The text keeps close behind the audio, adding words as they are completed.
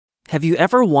Have you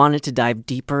ever wanted to dive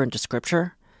deeper into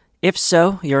Scripture? If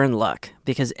so, you're in luck,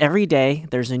 because every day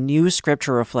there's a new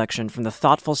Scripture reflection from the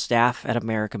thoughtful staff at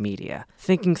America Media,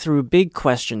 thinking through big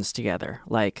questions together,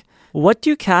 like, what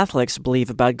do Catholics believe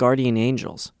about guardian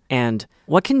angels? And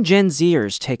what can Gen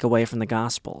Zers take away from the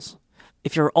Gospels?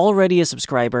 If you're already a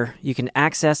subscriber, you can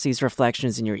access these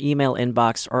reflections in your email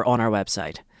inbox or on our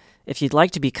website. If you'd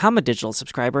like to become a digital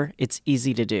subscriber, it's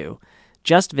easy to do.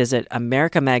 Just visit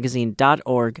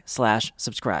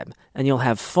americamagazine.org/subscribe, and you'll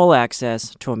have full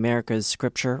access to America's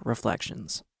Scripture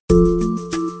reflections.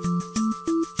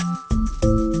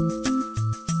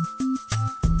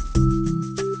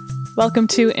 Welcome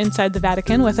to Inside the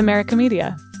Vatican with America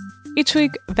Media. Each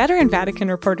week, veteran Vatican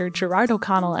reporter Gerard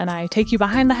O'Connell and I take you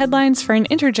behind the headlines for an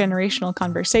intergenerational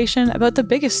conversation about the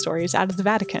biggest stories out of the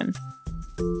Vatican.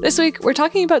 This week, we're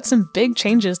talking about some big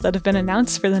changes that have been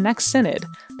announced for the next synod.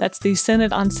 That's the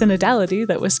Synod on Synodality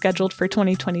that was scheduled for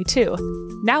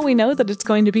 2022. Now we know that it's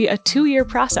going to be a 2-year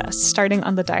process, starting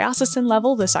on the diocesan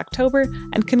level this October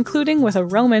and concluding with a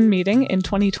Roman meeting in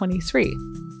 2023.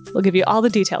 We'll give you all the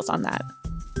details on that.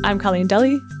 I'm Colleen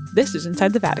Deli. This is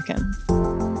Inside the Vatican.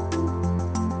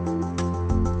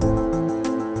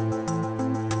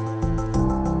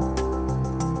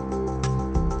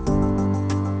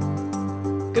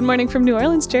 Good morning from New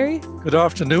Orleans, Jerry. Good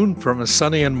afternoon from a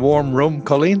sunny and warm Rome,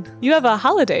 Colleen. You have a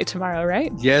holiday tomorrow,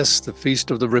 right? Yes, the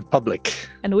Feast of the Republic.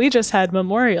 And we just had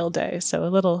Memorial Day, so a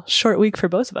little short week for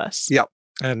both of us. Yeah,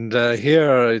 and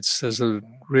here there's a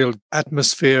real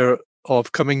atmosphere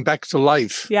of coming back to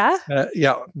life. Yeah?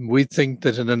 We think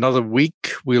that in another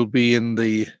week we'll be in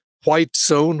the white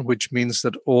zone, which means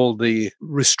that all the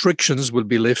restrictions will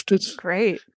be lifted.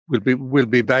 Great. We'll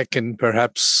be back in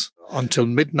perhaps until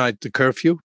midnight, the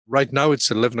curfew. Right now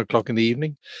it's 11 o'clock in the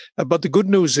evening. But the good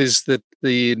news is that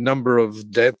the number of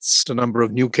deaths, the number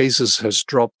of new cases has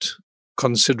dropped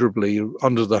considerably,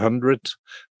 under the 100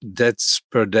 deaths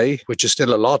per day, which is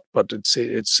still a lot, but it's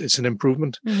an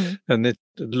improvement. Mm-hmm. And it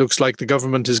looks like the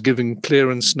government is giving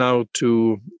clearance now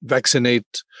to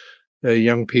vaccinate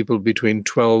young people between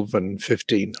 12 and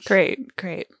 15. Great.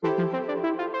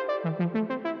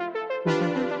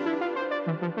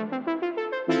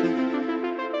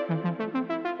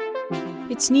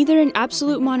 It's neither an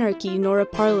absolute monarchy nor a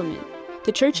parliament.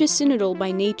 The Church is synodal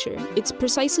by nature. It's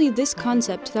precisely this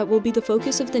concept that will be the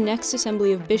focus of the next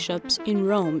Assembly of Bishops in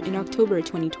Rome in October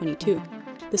 2022.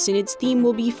 The Synod's theme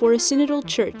will be for a synodal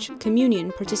church,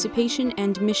 communion, participation,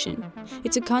 and mission.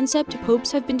 It's a concept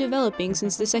popes have been developing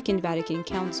since the Second Vatican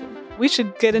Council. We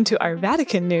should get into our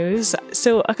Vatican news.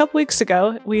 So a couple weeks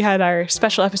ago, we had our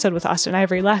special episode with Austin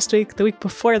Ivory. Last week, the week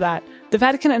before that, the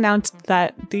Vatican announced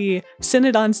that the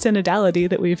Synod on Synodality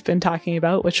that we've been talking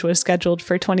about, which was scheduled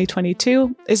for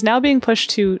 2022, is now being pushed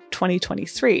to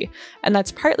 2023. And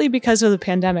that's partly because of the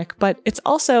pandemic, but it's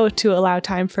also to allow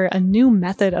time for a new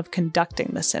method of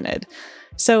conducting the Synod.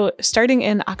 So starting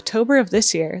in October of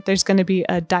this year, there's going to be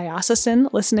a diocesan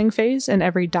listening phase in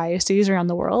every diocese around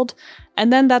the world.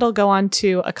 And then that'll go on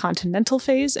to a continental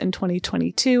phase in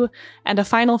 2022 and a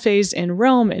final phase in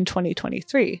Rome in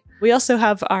 2023. We also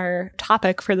have our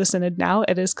topic for the Synod now.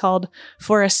 It is called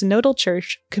For a Synodal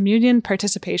Church, Communion,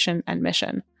 Participation, and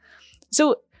Mission.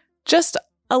 So just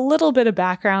a little bit of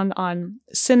background on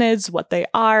synods, what they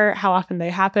are, how often they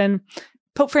happen.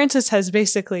 Pope Francis has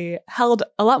basically held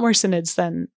a lot more synods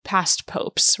than past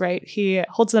popes, right? He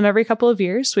holds them every couple of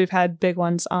years. We've had big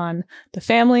ones on the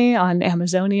family, on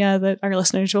Amazonia that our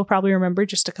listeners will probably remember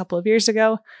just a couple of years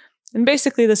ago. And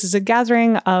basically, this is a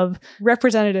gathering of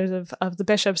representatives of the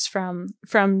bishops from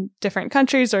different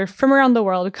countries or from around the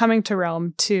world coming to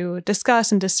Rome to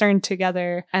discuss and discern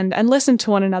together and listen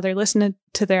to one another, listen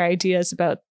to their ideas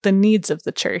about the needs of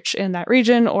the church in that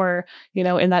region or,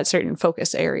 in that certain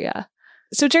focus area.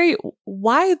 So, Jerry,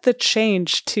 why the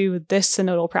change to this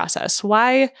synodal process?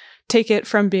 Why take it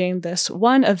from being this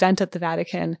one event at the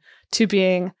Vatican to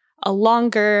being a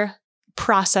longer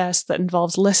process that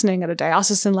involves listening at a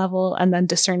diocesan level and then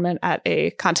discernment at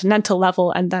a continental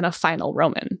level and then a final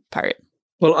Roman part?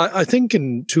 Well, I think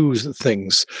in two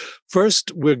things.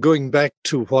 First, we're going back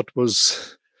to what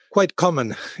was quite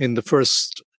common in the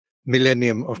first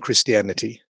millennium of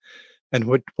Christianity and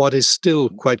what is still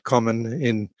quite common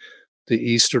in the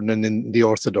Eastern and in the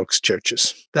Orthodox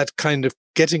churches. That kind of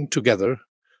getting together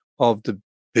of the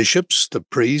bishops, the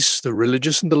priests, the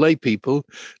religious, and the lay people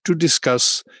to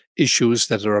discuss issues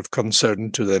that are of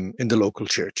concern to them in the local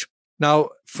church. Now,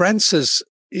 Francis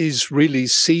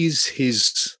sees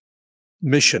his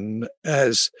mission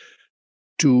as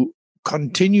to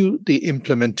continue the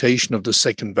implementation of the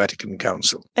Second Vatican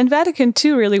Council. And Vatican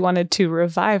II really wanted to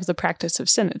revive the practice of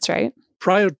synods, right?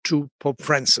 prior to Pope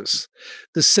Francis,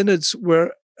 the synods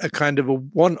were a kind of a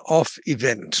one-off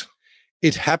event.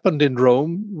 It happened in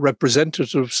Rome.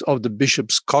 Representatives of the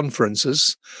bishops'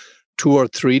 conferences, 2 or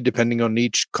 3, depending on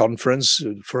each conference,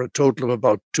 for a total of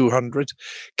about 200,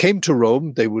 came to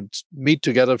Rome. They would meet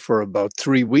together for about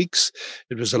 3 weeks.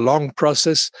 It was a long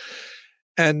process.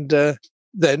 And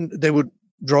then they would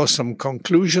draw some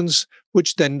conclusions,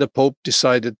 which then the Pope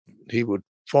decided he would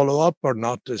follow up or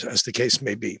not, as the case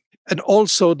may be. And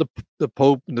also the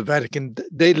Pope and the Vatican,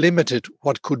 they limited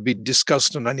what could be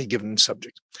discussed on any given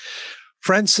subject.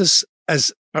 Francis,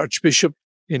 as Archbishop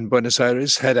in Buenos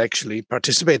Aires, had actually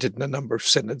participated in a number of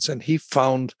synods, and he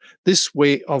found this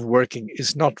way of working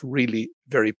is not really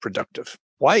very productive.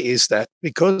 Why is that?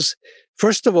 Because,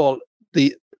 first of all,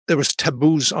 there was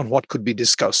taboos on what could be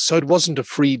discussed, so it wasn't a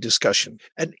free discussion.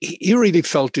 And he really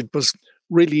felt it was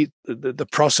really, the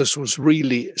process was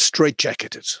really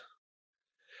straitjacketed.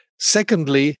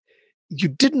 Secondly, you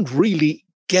didn't really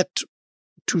get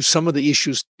to some of the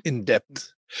issues in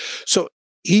depth. So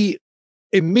he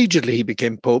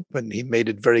became Pope, and he made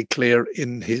it very clear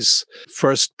in his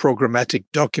first programmatic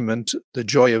document, The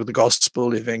Joy of the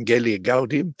Gospel, Evangelii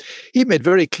Gaudium. He made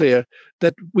very clear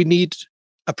that we need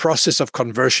a process of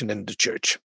conversion in the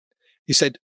church. He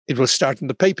said, it will start in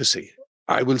the papacy.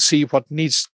 I will see what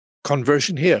needs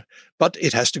conversion here, but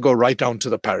it has to go right down to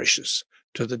the parishes,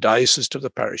 to the diocese, to the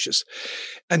parishes.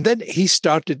 And then he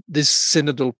started this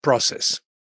synodal process.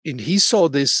 And he saw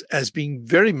this as being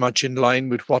very much in line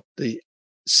with what the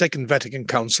Second Vatican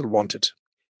Council wanted.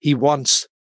 He wants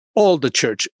all the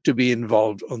church to be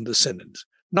involved on the synod,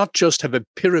 not just have a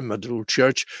pyramidal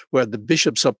church where the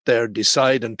bishops up there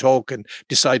decide and talk and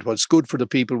decide what's good for the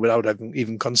people without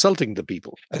even consulting the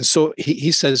people. And so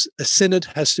he says a synod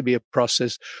has to be a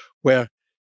process where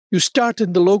you start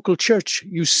in the local church,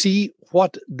 you see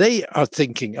what they are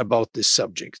thinking about this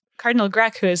subject. Cardinal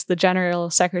Grech, who is the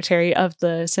General Secretary of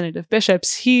the Synod of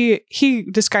Bishops, he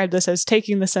described this as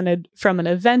taking the synod from an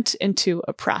event into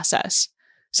a process.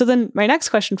 So then my next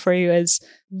question for you is,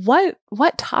 what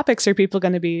topics are people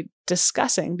going to be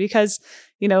discussing? Because,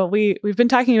 we've been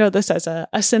talking about this as a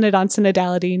synod on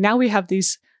synodality. Now we have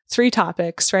these 3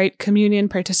 topics, right? Communion,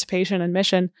 participation, and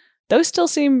mission. Those still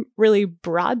seem really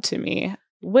broad to me.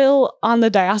 Will, on the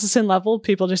diocesan level,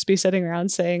 people just be sitting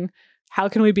around saying, how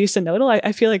can we be synodal?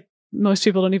 I feel like most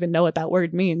people don't even know what that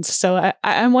word means. So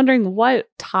I'm wondering what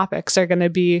topics are going to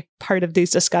be part of these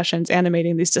discussions,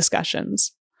 animating these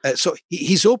discussions. So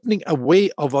he's opening a way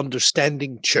of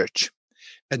understanding church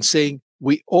and saying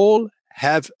we all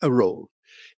have a role,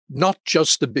 not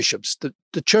just the bishops.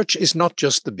 The church is not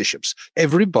just the bishops.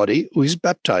 Everybody who is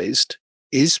baptized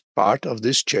is part of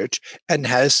this church and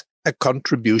has a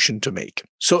contribution to make.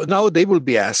 So now they will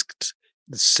be asked.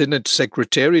 The Synod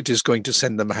Secretariat is going to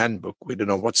send them a handbook. We don't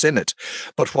know what's in it.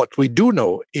 But what we do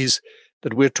know is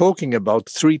that we're talking about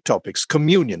 3 topics.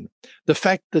 Communion, the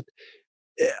fact that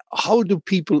how do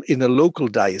people in a local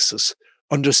diocese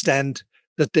understand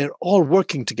that they're all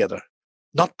working together,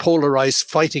 not polarized,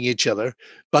 fighting each other,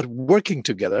 but working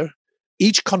together,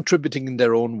 each contributing in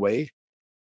their own way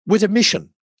with a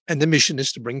mission. And the mission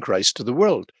is to bring Christ to the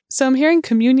world. So I'm hearing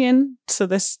communion. So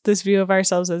this view of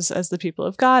ourselves as the people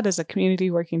of God, as a community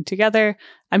working together.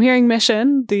 I'm hearing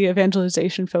mission, the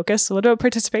evangelization focus. So what about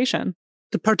participation?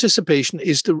 The participation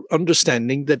is the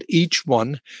understanding that each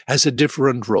one has a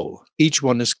different role. Each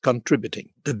one is contributing.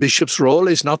 The bishop's role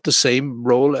is not the same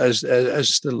role as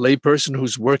the layperson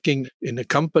who's working in a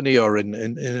company or in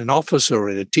an office or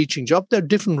in a teaching job. They're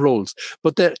different roles,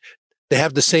 but they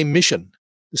have the same mission.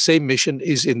 The same mission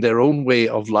is in their own way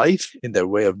of life, in their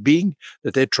way of being,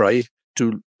 that they try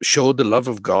to show the love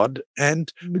of God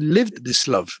and live this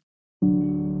love.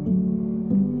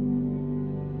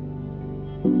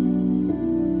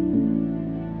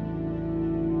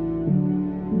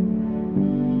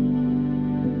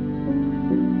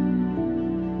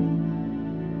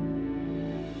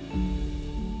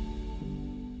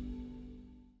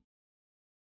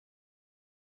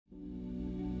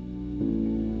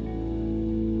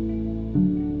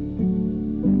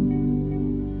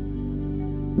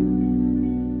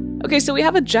 Okay, so we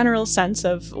have a general sense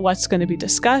of what's going to be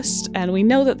discussed, and we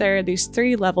know that there are these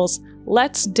 3 levels.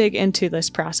 Let's dig into this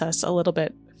process a little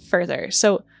bit further.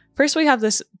 So first we have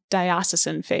this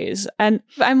diocesan phase, and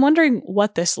I'm wondering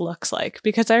what this looks like,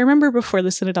 because I remember before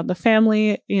the Synod on the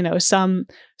Family, some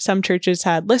churches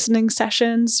had listening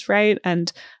sessions, right?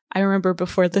 And I remember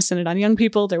before the Synod on Young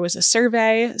People, there was a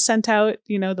survey sent out,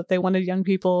 that they wanted young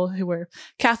people who were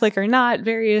Catholic or not,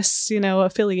 various,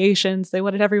 affiliations. They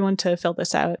wanted everyone to fill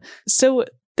this out. So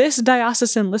this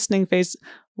diocesan listening phase,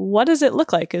 what does it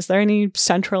look like? Is there any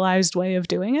centralized way of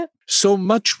doing it? So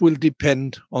much will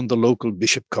depend on the local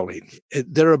bishop, Colleen.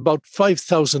 There are about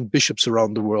 5,000 bishops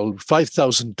around the world,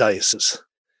 5,000 dioceses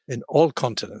in all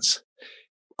continents.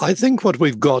 I think what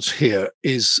we've got here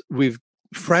is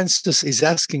Francis is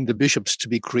asking the bishops to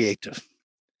be creative.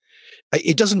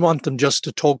 He doesn't want them just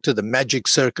to talk to the magic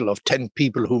circle of 10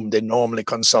 people whom they normally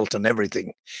consult on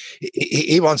everything.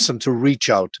 He wants them to reach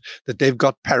out, that they've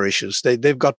got parishes,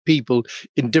 they've got people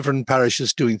in different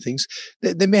parishes doing things.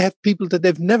 They may have people that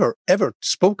they've never, ever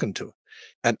spoken to.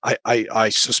 And I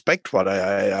suspect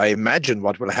I imagine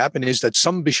what will happen is that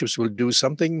some bishops will do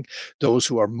something, those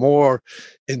who are more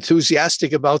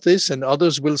enthusiastic about this, and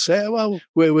others will say, well,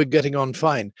 we're getting on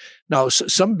fine. Now,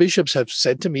 some bishops have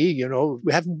said to me,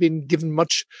 we haven't been given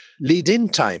much lead-in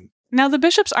time. Now, the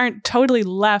bishops aren't totally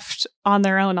left on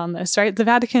their own on this, right? The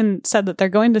Vatican said that they're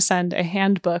going to send a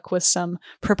handbook with some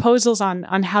proposals on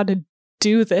how to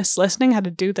do this listening, how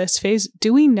to do this phase.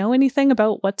 Do we know anything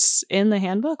about what's in the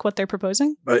handbook, what they're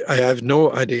proposing? I have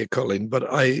no idea, Colin, but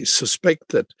I suspect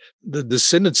that the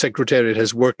Synod Secretariat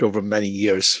has worked over many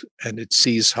years, and it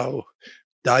sees how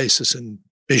diocesan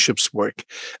bishops work.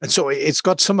 And so it's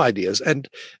got some ideas. And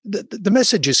the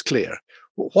message is clear.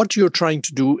 What you're trying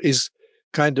to do is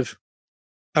kind of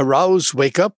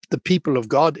wake up the people of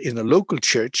God in a local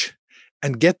church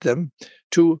and get them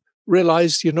to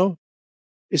realize,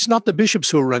 it's not the bishops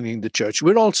who are running the church.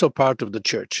 We're also part of the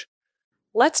church.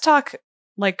 Let's talk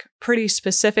pretty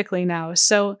specifically now.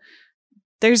 So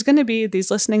there's going to be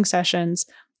these listening sessions,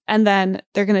 and then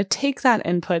they're going to take that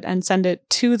input and send it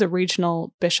to the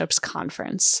regional bishops'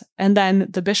 conference. And then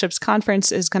the bishops'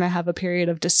 conference is going to have a period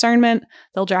of discernment.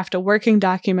 They'll draft a working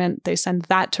document. They send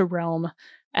that to Rome.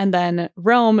 And then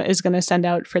Rome is going to send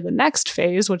out for the next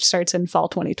phase, which starts in fall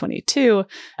 2022,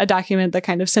 a document that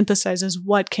kind of synthesizes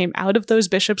what came out of those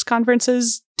bishops'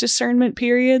 conferences discernment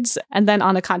periods. And then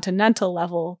on a continental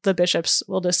level, the bishops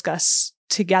will discuss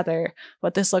together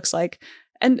what this looks like.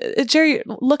 And Jerry,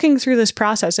 looking through this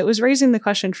process, it was raising the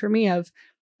question for me of,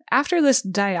 after this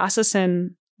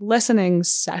diocesan listening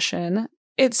session,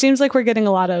 it seems like we're getting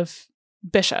a lot of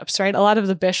bishops, right? A lot of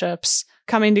the bishops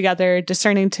coming together,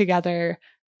 discerning together,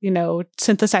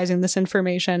 synthesizing this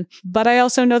information. But I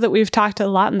also know that we've talked a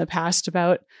lot in the past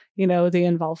about, the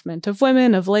involvement of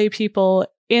women, of lay people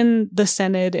in the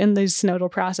synod, in these synodal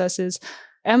processes.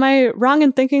 Am I wrong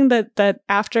in thinking that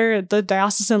after the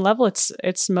diocesan level,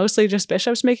 it's mostly just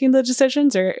bishops making the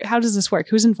decisions, or how does this work?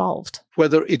 Who's involved?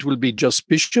 Whether it will be just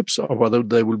bishops or whether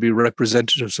they will be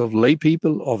representatives of lay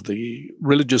people, of the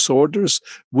religious orders,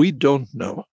 we don't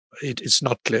know. It's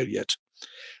not clear yet.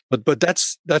 But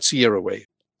that's a year away.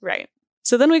 Right.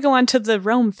 So then we go on to the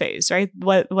Rome phase, right?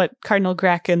 What Cardinal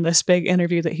Grech, in this big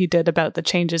interview that he did about the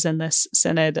changes in this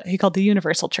synod, he called the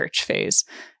universal church phase.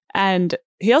 And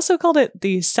he also called it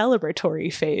the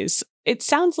celebratory phase. It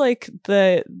sounds like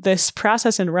this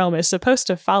process in Rome is supposed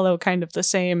to follow kind of the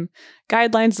same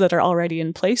guidelines that are already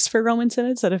in place for Roman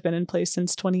synods that have been in place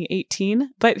since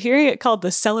 2018. But hearing it called the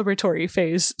celebratory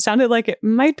phase sounded like it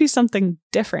might be something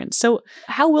different. So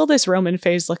how will this Roman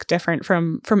phase look different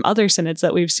from other synods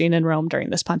that we've seen in Rome during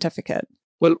this pontificate?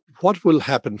 Well, what will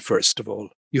happen, first of all?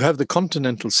 You have the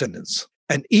continental synods.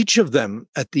 And each of them,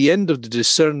 at the end of the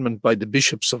discernment by the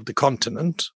bishops of the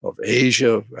continent, of Asia,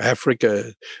 of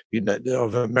Africa,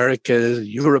 of America,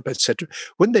 Europe, etc.,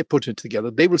 when they put it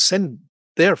together, they will send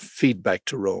their feedback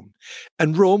to Rome.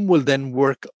 And Rome will then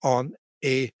work on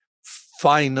a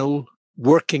final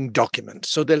working document.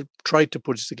 So they'll try to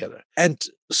put it together. And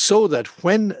so that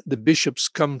when the bishops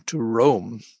come to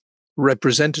Rome,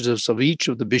 representatives of each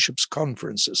of the bishops'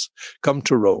 conferences come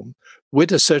to Rome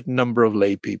with a certain number of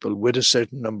lay people, with a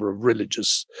certain number of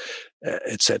religious,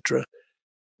 etc.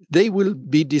 They will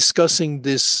be discussing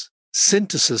this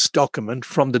synthesis document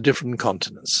from the different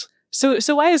continents. So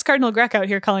why is Cardinal Grech out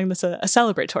here calling this a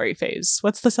celebratory phase?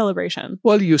 What's the celebration?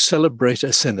 Well, you celebrate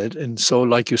a synod, and so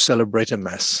like you celebrate a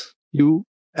mass, you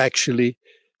actually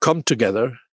come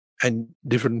together, and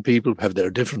different people have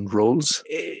their different roles.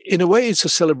 In a way, it's a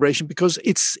celebration because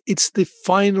it's the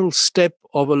final step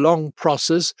of a long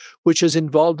process which has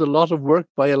involved a lot of work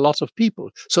by a lot of people.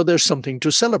 So there's something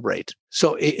to celebrate.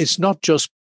 So it's not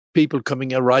just people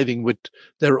arriving with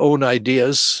their own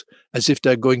ideas as if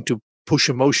they're going to push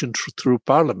a motion through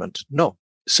Parliament. No.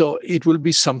 So it will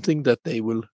be something that they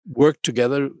will work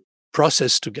together,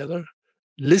 process together,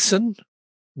 listen,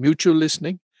 mutual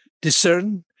listening,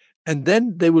 discern, and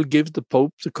then they will give the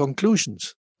Pope the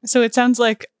conclusions. So it sounds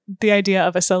like the idea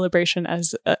of a celebration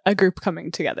as a group coming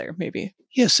together, maybe.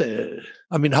 Yes.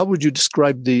 How would you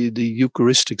describe the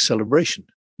Eucharistic celebration?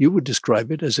 You would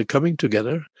describe it as a coming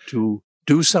together to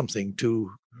do something,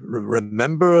 to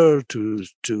remember, to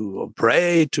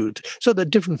pray, so there are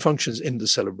different functions in the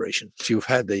celebration. You've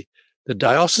had the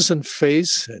diocesan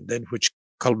phase, and then which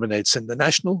culminates in the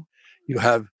national. You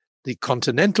have the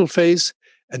continental phase,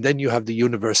 and then you have the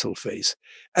universal phase.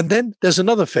 And then there's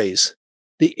another phase,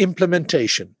 the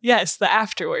implementation. Yes, the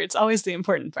afterwards, always the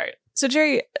important part. So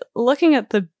Jerry, looking at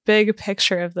the big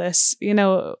picture of this,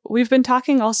 we've been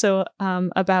talking also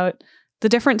about the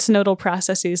different synodal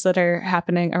processes that are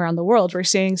happening around the world. We're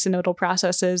seeing synodal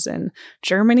processes in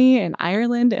Germany, in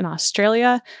Ireland, in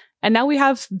Australia. And now we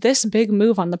have this big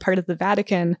move on the part of the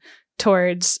Vatican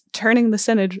towards turning the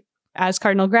synod, as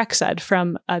Cardinal Grech said,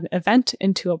 from an event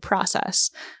into a process.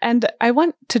 And I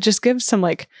want to just give some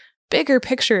bigger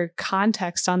picture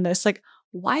context on this.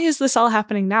 Why is this all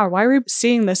happening now? Why are we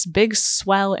seeing this big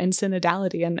swell in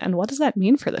synodality? And what does that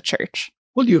mean for the church?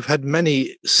 Well, you've had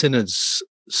many synods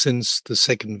since the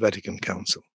Second Vatican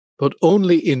Council, but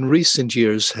only in recent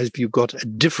years have you got a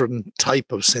different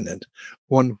type of synod,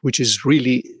 one which is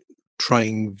really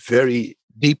trying very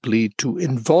deeply to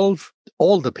involve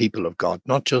all the people of God,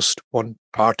 not just one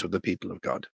part of the people of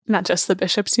God. Not just the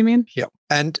bishops, you mean? Yeah.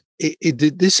 And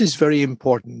this is very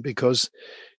important because,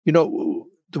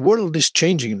 the world is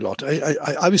changing a lot.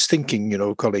 I was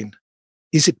thinking, Colleen,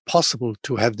 is it possible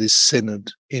to have this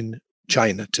synod in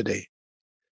China today?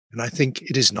 And I think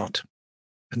it is not.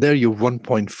 And there you have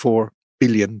 1.4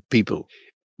 billion people.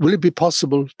 Will it be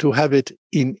possible to have it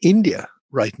in India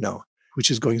right now, which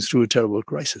is going through a terrible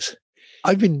crisis?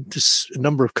 I've been to a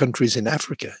number of countries in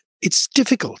Africa. It's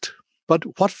difficult. But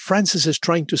what Francis is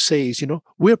trying to say is,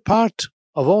 we're part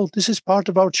of all, this is part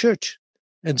of our church.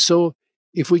 And so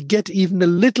if we get even a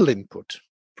little input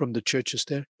from the churches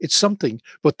there, it's something.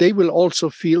 But they will also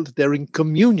feel that they're in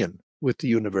communion with the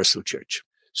universal church.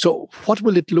 So what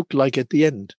will it look like at the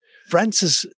end?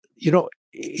 Francis,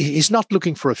 he's not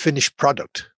looking for a finished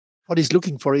product. What he's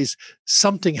looking for is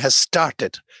something has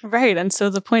started. Right. And so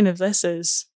the point of this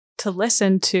is to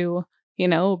listen to,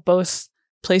 both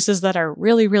places that are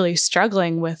really, really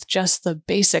struggling with just the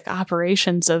basic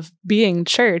operations of being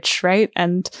church, right?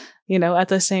 And, at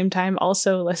the same time,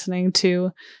 also listening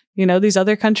to, these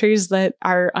other countries that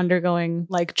are undergoing,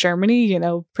 like Germany,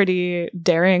 pretty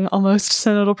daring, almost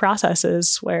synodal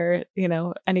processes where,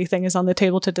 anything is on the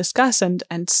table to discuss.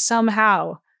 And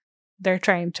somehow they're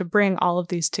trying to bring all of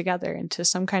these together into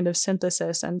some kind of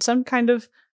synthesis and some kind of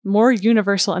more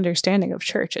universal understanding of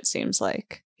church, it seems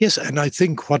like. Yes, and I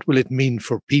think what will it mean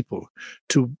for people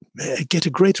to get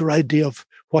a greater idea of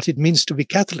what it means to be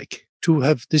Catholic, to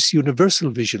have this universal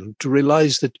vision, to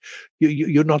realize that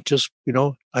you're not just,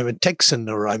 I'm a Texan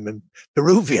or I'm a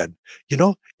Peruvian.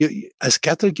 As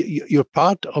Catholic, you're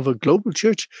part of a global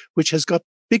church which has got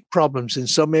big problems in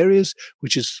some areas,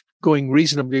 which is going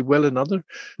reasonably well in others,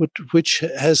 but which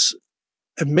has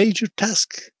a major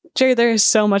task. Jerry, there is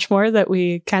so much more that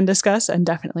we can discuss and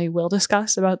definitely will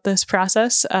discuss about this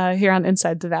process here on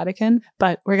Inside the Vatican,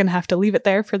 but we're going to have to leave it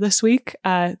there for this week.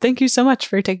 Thank you so much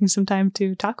for taking some time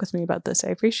to talk with me about this. I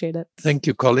appreciate it. Thank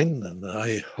you, Colin. And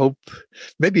I hope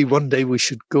maybe one day we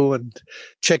should go and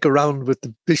check around with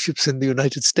the bishops in the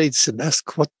United States and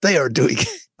ask what they are doing.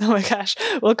 Oh my gosh.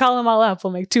 We'll call them all up.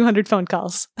 We'll make 200 phone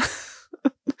calls.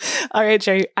 All right,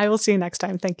 Jerry. I will see you next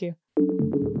time. Thank you.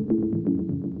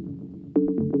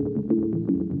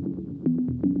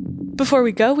 Before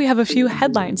we go, we have a few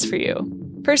headlines for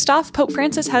you. First off, Pope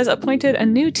Francis has appointed a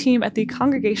new team at the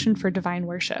Congregation for Divine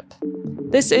Worship.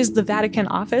 This is the Vatican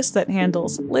office that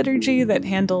handles liturgy, that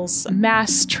handles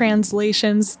mass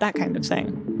translations, that kind of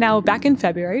thing. Now, back in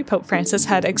February, Pope Francis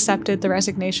had accepted the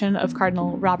resignation of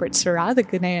Cardinal Robert Sarah, the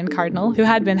Ghanaian cardinal, who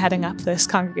had been heading up this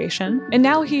congregation. And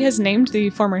now he has named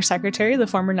the former secretary, the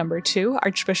former number 2,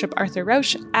 Archbishop Arthur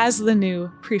Roche, as the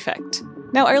new prefect.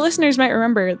 Now, our listeners might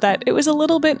remember that it was a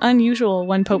little bit unusual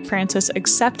when Pope Francis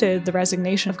accepted the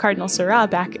resignation of Cardinal Sarah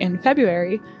back in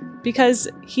February, because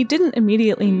he didn't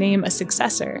immediately name a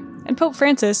successor. And Pope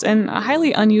Francis, in a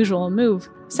highly unusual move,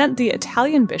 sent the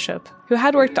Italian bishop, who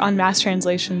had worked on mass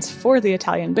translations for the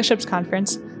Italian Bishops'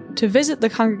 Conference, to visit the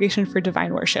Congregation for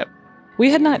Divine Worship.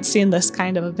 We had not seen this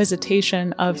kind of a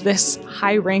visitation of this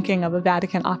high ranking of a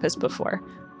Vatican office before.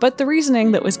 But the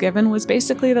reasoning that was given was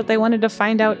basically that they wanted to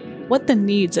find out what the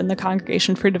needs in the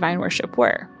Congregation for Divine Worship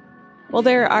were. Well,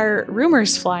 there are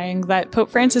rumors flying that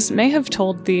Pope Francis may have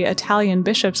told the Italian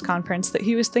Bishops' Conference that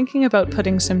he was thinking about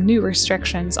putting some new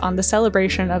restrictions on the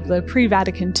celebration of the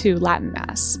pre-Vatican II Latin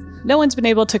Mass. No one's been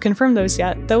able to confirm those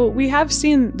yet, though we have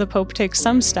seen the Pope take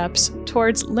some steps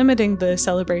towards limiting the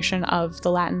celebration of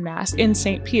the Latin Mass in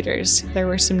St. Peter's. There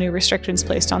were some new restrictions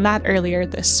placed on that earlier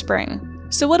this spring.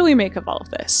 So what do we make of all of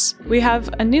this? We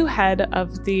have a new head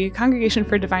of the Congregation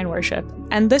for Divine Worship,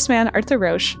 and this man, Arthur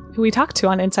Roche, who we talked to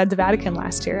on Inside the Vatican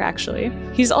last year, actually,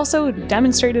 he's also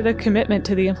demonstrated a commitment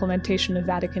to the implementation of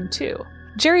Vatican II.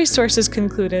 Jerry's sources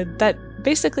concluded that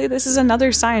basically this is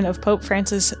another sign of Pope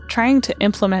Francis trying to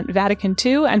implement Vatican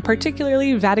II, and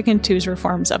particularly Vatican II's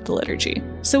reforms of the liturgy.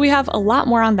 So we have a lot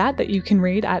more on that you can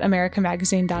read at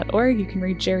americamagazine.org. You can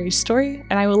read Jerry's story,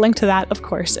 and I will link to that, of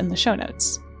course, in the show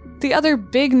notes. The other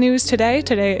big news today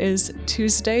is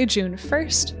Tuesday, June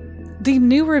 1st. The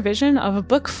new revision of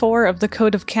Book 4 of the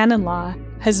Code of Canon Law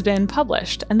has been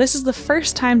published, and this is the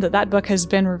first time that book has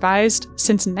been revised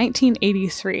since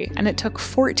 1983, and it took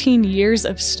 14 years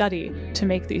of study to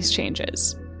make these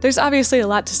changes. There's obviously a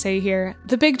lot to say here.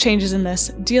 The big changes in this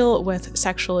deal with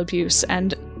sexual abuse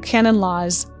and canon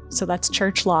laws, so that's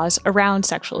church laws, around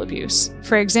sexual abuse.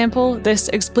 For example, this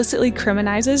explicitly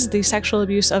criminalizes the sexual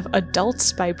abuse of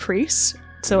adults by priests,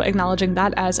 so acknowledging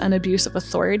that as an abuse of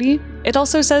authority. It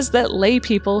also says that lay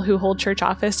people who hold church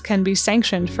office can be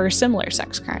sanctioned for similar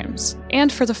sex crimes.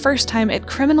 And for the first time, it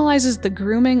criminalizes the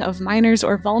grooming of minors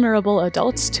or vulnerable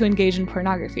adults to engage in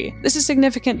pornography. This is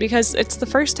significant because it's the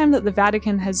first time that the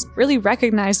Vatican has really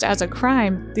recognized as a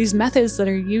crime these methods that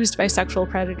are used by sexual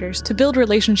predators to build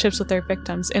relationships with their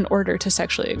victims in order to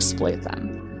sexually exploit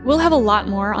them. We'll have a lot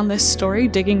more on this story,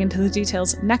 digging into the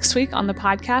details next week on the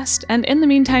podcast, and in the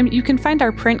meantime, you can find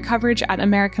our print coverage at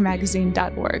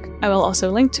americamagazine.org. I will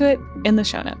also link to it in the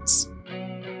show notes.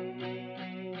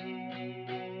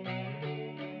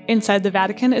 Inside the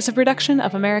Vatican is a production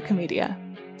of America Media.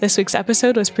 This week's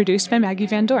episode was produced by Maggie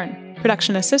Van Dorn.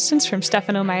 Production assistance from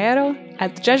Stefano Maiero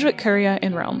at the Jesuit Curia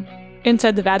in Rome.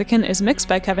 Inside the Vatican is mixed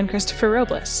by Kevin Christopher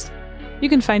Robles. You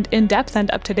can find in-depth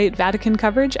and up-to-date Vatican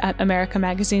coverage at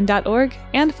americamagazine.org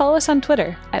and follow us on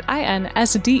Twitter at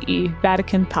INSDE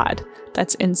Vatican Pod.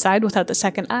 That's inside without the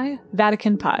second I,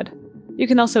 Vatican Pod. You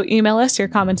can also email us your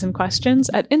comments and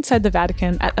questions at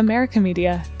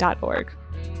insidethevatican@americamedia.org.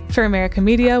 For America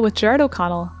Media with Gerard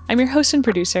O'Connell, I'm your host and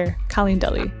producer, Colleen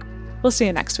Dully. We'll see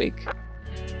you next week.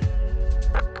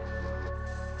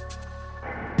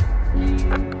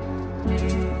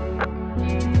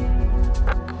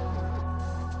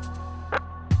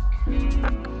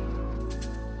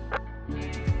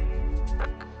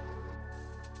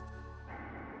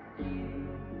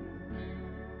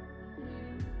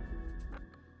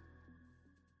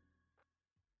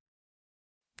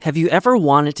 Have you ever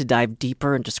wanted to dive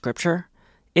deeper into Scripture?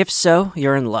 If so,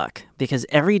 you're in luck, because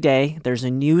every day there's a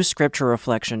new Scripture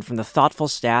reflection from the thoughtful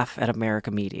staff at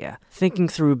America Media, thinking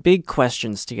through big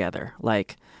questions together,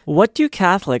 like, what do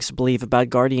Catholics believe about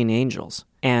guardian angels?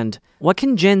 And what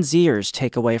can Gen Zers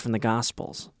take away from the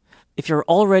Gospels? If you're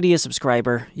already a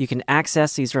subscriber, you can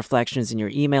access these reflections in your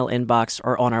email inbox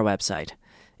or on our website.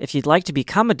 If you'd like to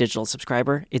become a digital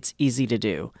subscriber, it's easy to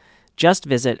do. Just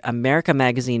visit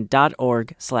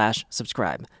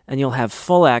americamagazine.org/subscribe, and you'll have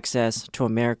full access to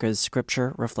America's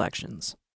Scripture reflections.